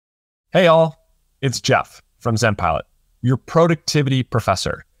Hey all, it's Jeff from ZenPilot, your productivity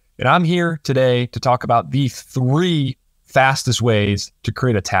professor. And I'm here today to talk about the 3 fastest ways to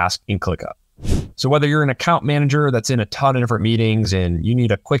create a task in ClickUp. So whether you're an account manager that's in a ton of different meetings and you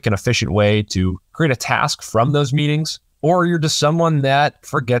need a quick and efficient way to create a task from those meetings, or you're just someone that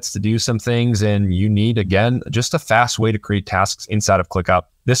forgets to do some things and you need, again, just a fast way to create tasks inside of ClickUp,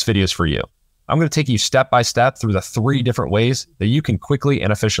 this video is for you. I'm going to take you step by step through the 3 different ways that you can quickly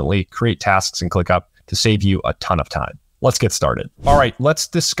and efficiently create tasks in ClickUp to save you a ton of time. Let's get started. All right, let's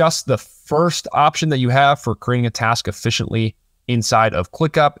discuss the first option that you have for creating a task efficiently inside of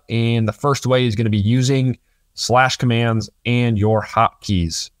ClickUp. And the first way is going to be using slash commands and your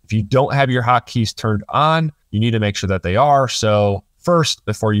hotkeys. If you don't have your hotkeys turned on, you need to make sure that they are. So first,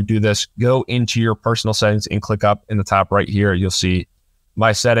 before you do this, go into your personal settings in ClickUp. In the top right here, you'll see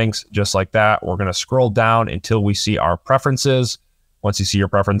my settings, just like that. We're going to scroll down until we see our preferences. Once you see your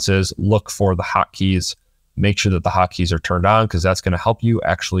preferences, look for the hotkeys. Make sure that the hotkeys are turned on because that's going to help you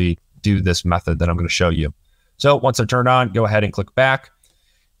actually do this method that I'm going to show you. So once they're turned on, go ahead and click back.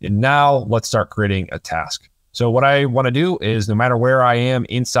 And now let's start creating a task. So what I want to do is no matter where I am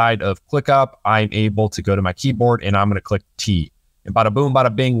inside of ClickUp, I'm able to go to my keyboard and I'm going to click T. And bada boom,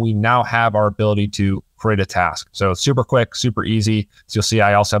 bada bing, we now have our ability to create a task. So it's super quick, super easy. So you'll see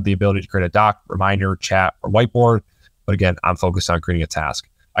I also have the ability to create a doc, reminder, chat, or whiteboard. But again, I'm focused on creating a task.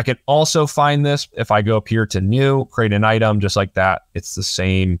 I can also find this if I go up here to new, create an item, just like that. It's the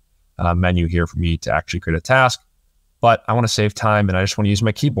same menu here for me to actually create a task. But I want to save time and I just want to use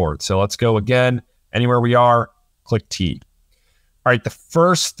my keyboard. So let's go again. Anywhere we are, click T. All right, the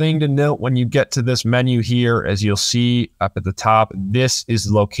first thing to note when you get to this menu here, as you'll see up at the top, this is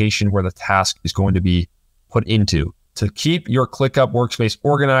the location where the task is going to be put into. To keep your ClickUp workspace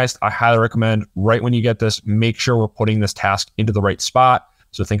organized, I highly recommend right when you get this, make sure we're putting this task into the right spot.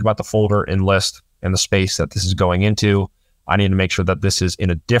 So think about the folder and list and the space that this is going into. I need to make sure that this is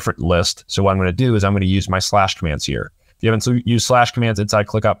in a different list. So what I'm going to do is I'm going to use my slash commands here. If you haven't used slash commands inside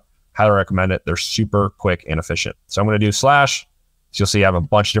ClickUp, highly recommend it. They're super quick and efficient. So I'm going to do slash. So you'll see I have a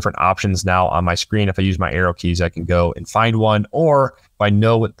bunch of different options now on my screen. If I use my arrow keys, I can go and find one. Or if I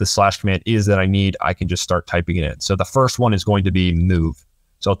know what the slash command is that I need, I can just start typing it in. So the first one is going to be move.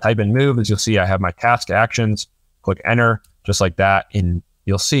 So I'll type in move. As you'll see, I have my task actions, click enter, just like that. And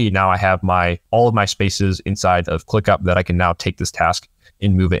you'll see now I have all of my spaces inside of ClickUp that I can now take this task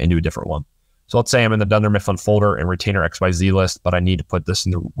and move it into a different one. So let's say I'm in the Dunder Mifflin folder and retainer XYZ list, but I need to put this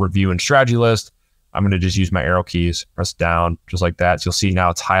in the review and strategy list. I'm going to just use my arrow keys, press down, just like that. So you'll see now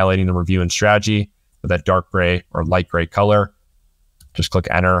it's highlighting the review and strategy with that dark gray or light gray color. Just click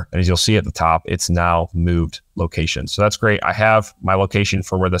enter. And as you'll see at the top, it's now moved location. So that's great. I have my location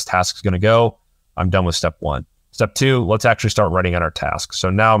for where this task is going to go. I'm done with step 1. Step 2, let's actually start writing on our task. So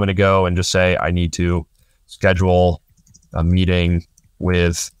now I'm going to go and just say I need to schedule a meeting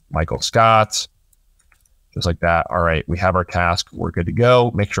with Michael Scott. Just like that. All right, we have our task. We're good to go.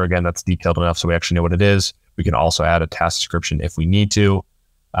 Make sure, again, that's detailed enough so we actually know what it is. We can also add a task description if we need to,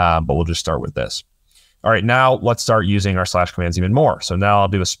 but we'll just start with this. All right, now let's start using our slash commands even more. So now I'll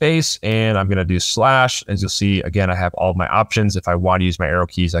do a space and I'm going to do slash. As you'll see, again, I have all of my options. If I want to use my arrow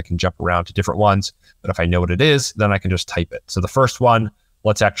keys, I can jump around to different ones. But if I know what it is, then I can just type it. So the first one,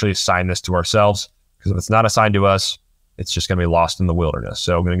 let's actually assign this to ourselves because if it's not assigned to us, it's just going to be lost in the wilderness.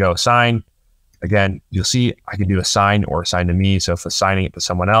 So I'm going to go assign. Again, you'll see I can do assign or assign to me. So if assigning it to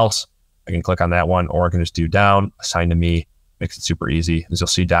someone else, I can click on that one, or I can just do down, assign to me, makes it super easy. As you'll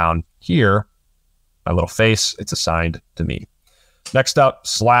see down here, my little face, it's assigned to me. Next up,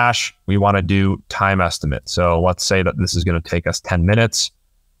 slash, we want to do time estimate. So let's say that this is going to take us 10 minutes.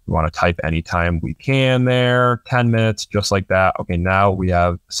 We want to type anytime we can there, 10 minutes, just like that. Okay, now we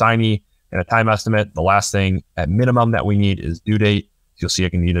have assignee and a time estimate. The last thing at minimum that we need is due date. You'll see I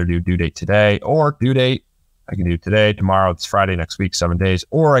can either do due date today or due date. I can do today, tomorrow, it's Friday, next week, 7 days,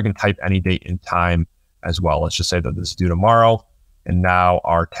 or I can type any date and time as well. Let's just say that this is due tomorrow. And now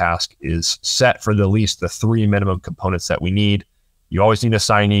our task is set for at least the 3 minimum components that we need. You always need a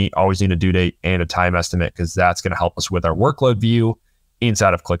assignee, always need a due date and a time estimate because that's going to help us with our workload view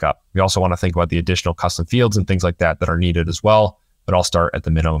inside of ClickUp. We also want to think about the additional custom fields and things like that that are needed as well, but I'll start at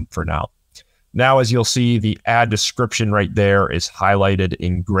the minimum for now. Now, as you'll see, the add description right there is highlighted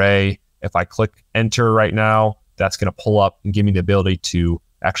in gray. If I click enter right now, that's going to pull up and give me the ability to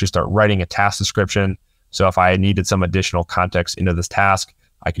actually start writing a task description. So if I needed some additional context into this task,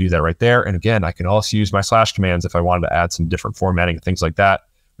 I can do that right there. And again, I can also use my slash commands if I wanted to add some different formatting and things like that.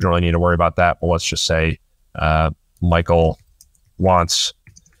 We don't really need to worry about that, but let's just say Michael wants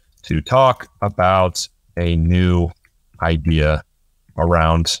to talk about a new idea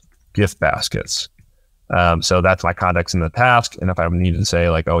around gift baskets. So that's my context in the task. And if I needed to say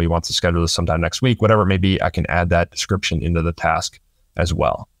like, oh, he wants to schedule this sometime next week, whatever it may be, I can add that description into the task as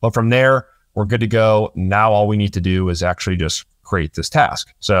well. But from there, we're good to go. Now all we need to do is actually just create this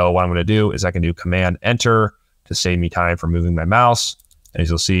task. So what I'm going to do is I can do Command Enter to save me time for moving my mouse. And as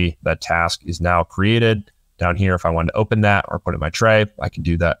you'll see, that task is now created. Down here, if I wanted to open that or put it in my tray, I can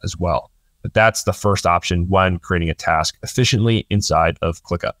do that as well. But that's the first option when creating a task efficiently inside of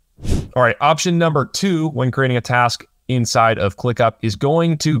ClickUp. All right, option number 2 when creating a task inside of ClickUp is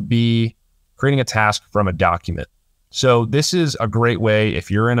going to be creating a task from a document. So this is a great way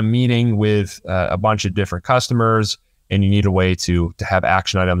if you're in a meeting with a bunch of different customers and you need a way to have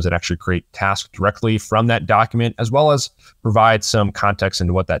action items that actually create tasks directly from that document, as well as provide some context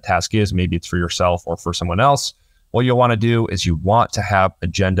into what that task is. Maybe it's for yourself or for someone else. What you'll want to do is you want to have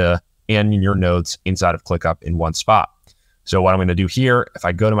agenda and your notes inside of ClickUp in one spot. So what I'm going to do here, if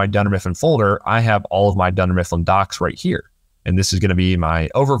I go to my Dunder Mifflin folder, I have all of my Dunder Mifflin docs right here. And this is going to be my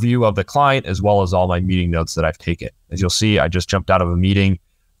overview of the client, as well as all my meeting notes that I've taken. As you'll see, I just jumped out of a meeting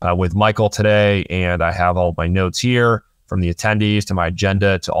with Michael today, and I have all of my notes here from the attendees to my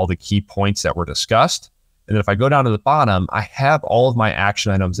agenda to all the key points that were discussed. And then if I go down to the bottom, I have all of my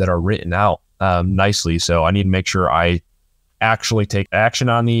action items that are written out nicely. So I need to make sure I actually take action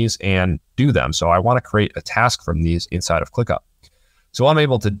on these and do them. So I want to create a task from these inside of ClickUp. So what I'm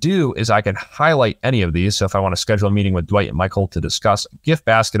able to do is I can highlight any of these. So if I want to schedule a meeting with Dwight and Michael to discuss a gift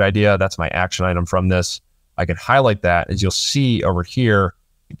basket idea, that's my action item from this. I can highlight that. As you'll see over here,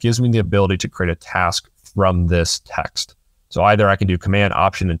 it gives me the ability to create a task from this text. So either I can do Command,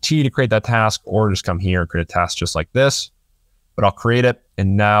 Option, and T to create that task, or just come here and create a task just like this. But I'll create it.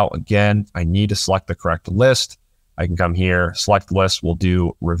 And now, again, I need to select the correct list. I can come here, select list. We'll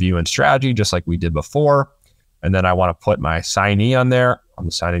do review and strategy just like we did before. And then I want to put my signee on there. I'm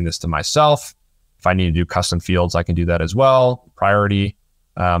assigning this to myself. If I need to do custom fields, I can do that as well. Priority.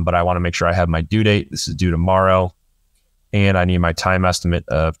 But I want to make sure I have my due date. This is due tomorrow. And I need my time estimate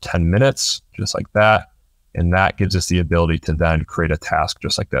of 10 minutes, just like that. And that gives us the ability to then create a task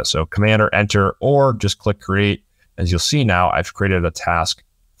just like this. So Command or Enter, or just click Create. As you'll see now, I've created a task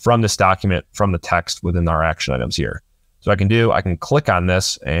from this document, from the text within our action items here. So I can click on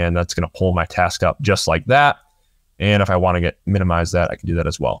this, and that's going to pull my task up just like that. And if I want to minimize that, I can do that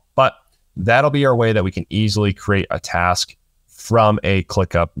as well. But that'll be our way that we can easily create a task from a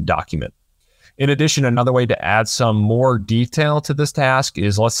ClickUp document. In addition, another way to add some more detail to this task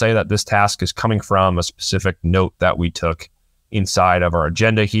is, let's say that this task is coming from a specific note that we took inside of our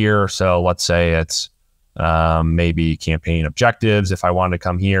agenda here. So let's say it's maybe campaign objectives. If I wanted to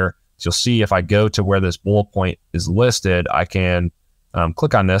come here, so you'll see if I go to where this bullet point is listed, I can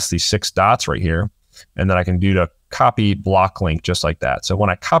click on these 6 dots right here, and then I can do the copy block link just like that. So when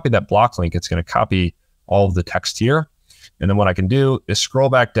I copy that block link, it's going to copy all of the text here. And then what I can do is scroll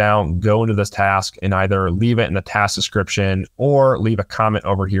back down, go into this task, and either leave it in the task description or leave a comment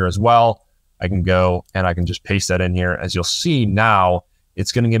over here as well. I can go and I can just paste that in here. As you'll see now,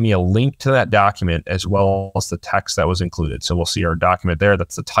 it's going to give me a link to that document as well as the text that was included. So we'll see our document there.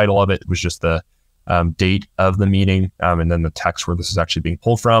 That's the title of it. It was just the date of the meeting, and then the text where this is actually being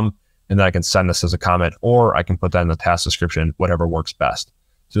pulled from. And then I can send this as a comment, or I can put that in the task description, whatever works best.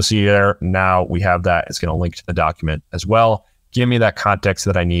 So you'll see there, now we have that. It's going to link to the document as well. Give me that context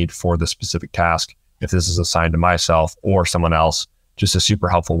that I need for the specific task, if this is assigned to myself or someone else. Just a super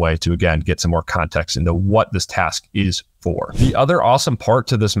helpful way to, again, get some more context into what this task is for. The other awesome part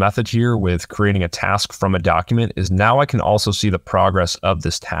to this method here with creating a task from a document is now I can also see the progress of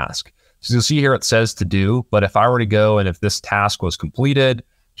this task. So you'll see here it says to do, but if I were to go and if this task was completed,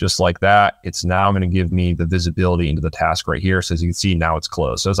 just like that, it's now going to give me the visibility into the task right here. So as you can see, now it's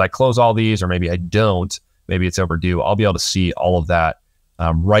closed. So as I close all these, or maybe I don't, maybe it's overdue, I'll be able to see all of that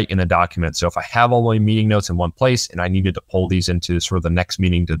right in a document. So if I have all my meeting notes in one place and I needed to pull these into sort of the next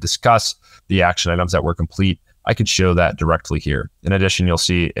meeting to discuss the action items that were complete, I could show that directly here. In addition, you'll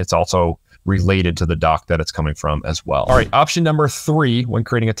see it's also related to the doc that it's coming from as well. All right, option number 3 when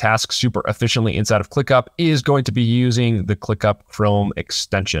creating a task super efficiently inside of ClickUp is going to be using the ClickUp Chrome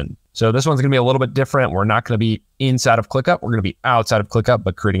extension. So this one's going to be a little bit different. We're not going to be inside of ClickUp. We're going to be outside of ClickUp,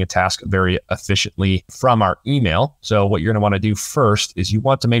 but creating a task very efficiently from our email. So what you're going to want to do first is you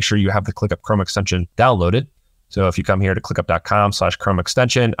want to make sure you have the ClickUp Chrome extension downloaded. So if you come here to clickup.com/Chrome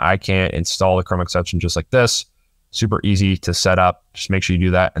extension, I can install the Chrome extension just like this. Super easy to set up. Just make sure you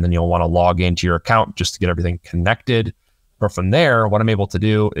do that. And then you'll want to log into your account just to get everything connected. But from there, what I'm able to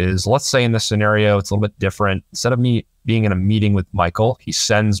do is, let's say in this scenario, it's a little bit different. Instead of me being in a meeting with Michael, he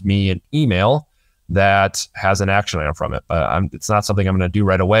sends me an email that has an action item from it. It's not something I'm going to do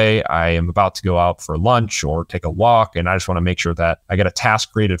right away. I am about to go out for lunch or take a walk, and I just want to make sure that I get a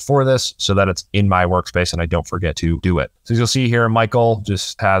task created for this so that it's in my workspace and I don't forget to do it. So as you'll see here, Michael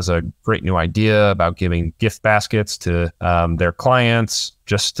just has a great new idea about giving gift baskets to their clients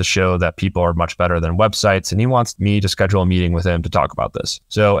just to show that people are much better than websites. And he wants me to schedule a meeting with him to talk about this.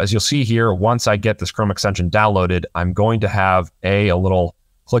 So as you'll see here, once I get this Chrome extension downloaded, I'm going to have a little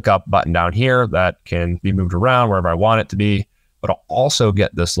ClickUp button down here that can be moved around wherever I want it to be, but I'll also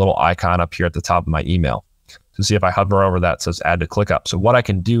get this little icon up here at the top of my email. So see if I hover over that, it says add to ClickUp. So what I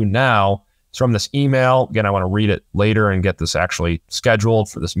can do now is from this email, again, I want to read it later and get this actually scheduled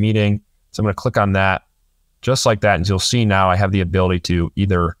for this meeting. So I'm going to click on that just like that. And you'll see now I have the ability to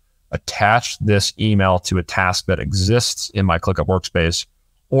either attach this email to a task that exists in my ClickUp workspace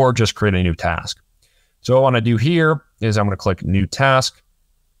or just create a new task. So what I want to do here is I'm going to click new task.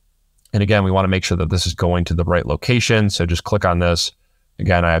 And again, we want to make sure that this is going to the right location. So just click on this.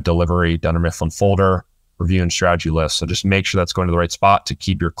 Again, I have delivery, Dunder Mifflin folder, review and strategy list. So just make sure that's going to the right spot to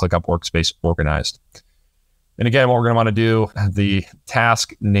keep your ClickUp workspace organized. And again, what we're going to want to do, the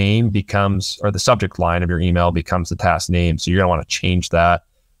task name becomes, or the subject line of your email becomes the task name. So you're going to want to change that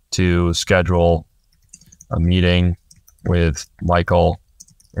to schedule a meeting with Michael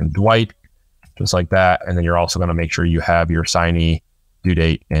and Dwight, just like that. And then you're also going to make sure you have your signee, due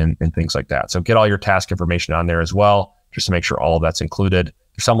date, and things like that. So get all your task information on there as well, just to make sure all of that's included.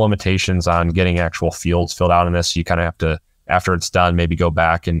 There's some limitations on getting actual fields filled out in this. So you kind of have to, after it's done, maybe go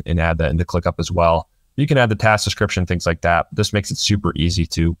back and add that into ClickUp as well. You can add the task description, things like that. This makes it super easy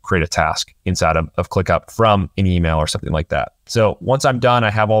to create a task inside of ClickUp from an email or something like that. So once I'm done,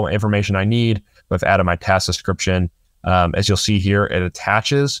 I have all the information I need. I've added my task description. As you'll see here, it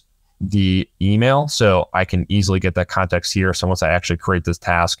attaches the email, so I can easily get that context here. So once I actually create this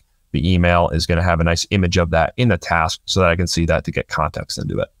task, the email is going to have a nice image of that in the task so that I can see that to get context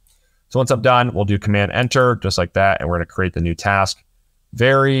into it. So once I'm done, we'll do Command Enter just like that, and we're going to create the new task.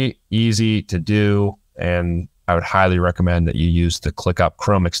 Very easy to do, and I would highly recommend that you use the ClickUp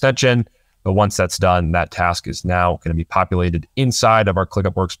Chrome extension. But once that's done, that task is now going to be populated inside of our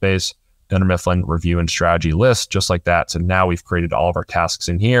ClickUp workspace, Dunder Mifflin review and strategy list, just like that. So now we've created all of our tasks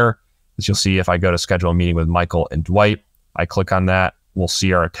in here. As you'll see, if I go to schedule a meeting with Michael and Dwight, I click on that, we'll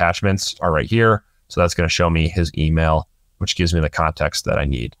see our attachments are right here. So that's going to show me his email, which gives me the context that I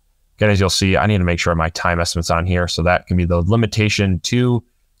need. Again, as you'll see, I need to make sure my time estimate's on here. So that can be the limitation to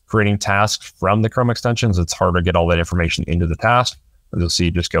creating tasks from the Chrome extensions. It's hard to get all that information into the task. As you'll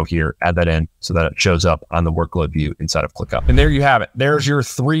see, just go here, add that in so that it shows up on the workload view inside of ClickUp. And there you have it. There's your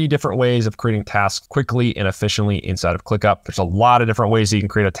 3 different ways of creating tasks quickly and efficiently inside of ClickUp. There's a lot of different ways that you can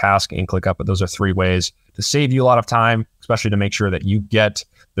create a task in ClickUp, but those are 3 ways to save you a lot of time, especially to make sure that you get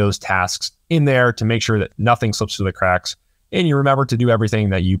those tasks in there to make sure that nothing slips through the cracks and you remember to do everything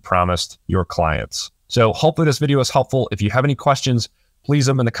that you promised your clients. So hopefully this video is helpful. If you have any questions, please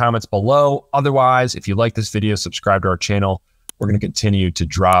leave them in the comments below. Otherwise, if you like this video, subscribe to our channel. We're going to continue to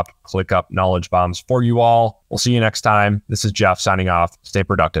drop ClickUp knowledge bombs for you all. We'll see you next time. This is Jeff signing off. Stay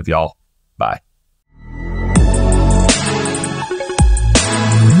productive, y'all. Bye.